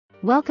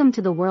Welcome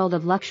to the world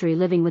of luxury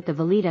living with the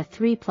Vallita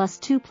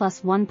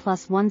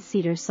 3+2+1+1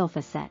 cedar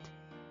sofa set.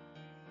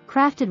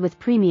 Crafted with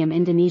premium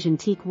Indonesian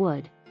teak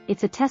wood,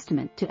 it's a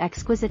testament to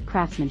exquisite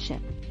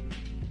craftsmanship.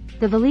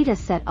 The Vallita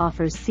set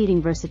offers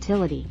seating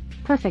versatility,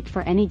 perfect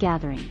for any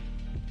gathering.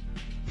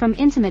 From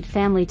intimate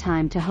family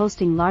time to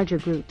hosting larger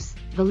groups,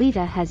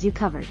 Vallita has you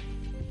covered.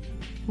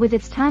 With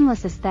its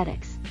timeless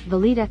aesthetics,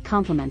 Vallita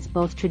complements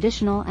both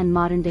traditional and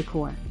modern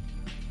decor.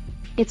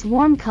 Its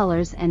warm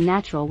colors and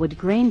natural wood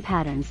grain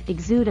patterns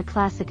exude a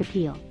classic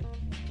appeal.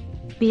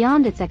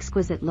 Beyond its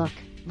exquisite look,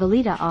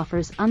 Vallita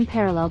offers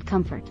unparalleled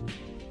comfort.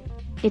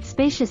 Its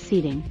spacious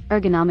seating,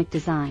 ergonomic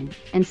design,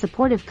 and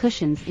supportive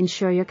cushions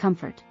ensure your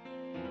comfort.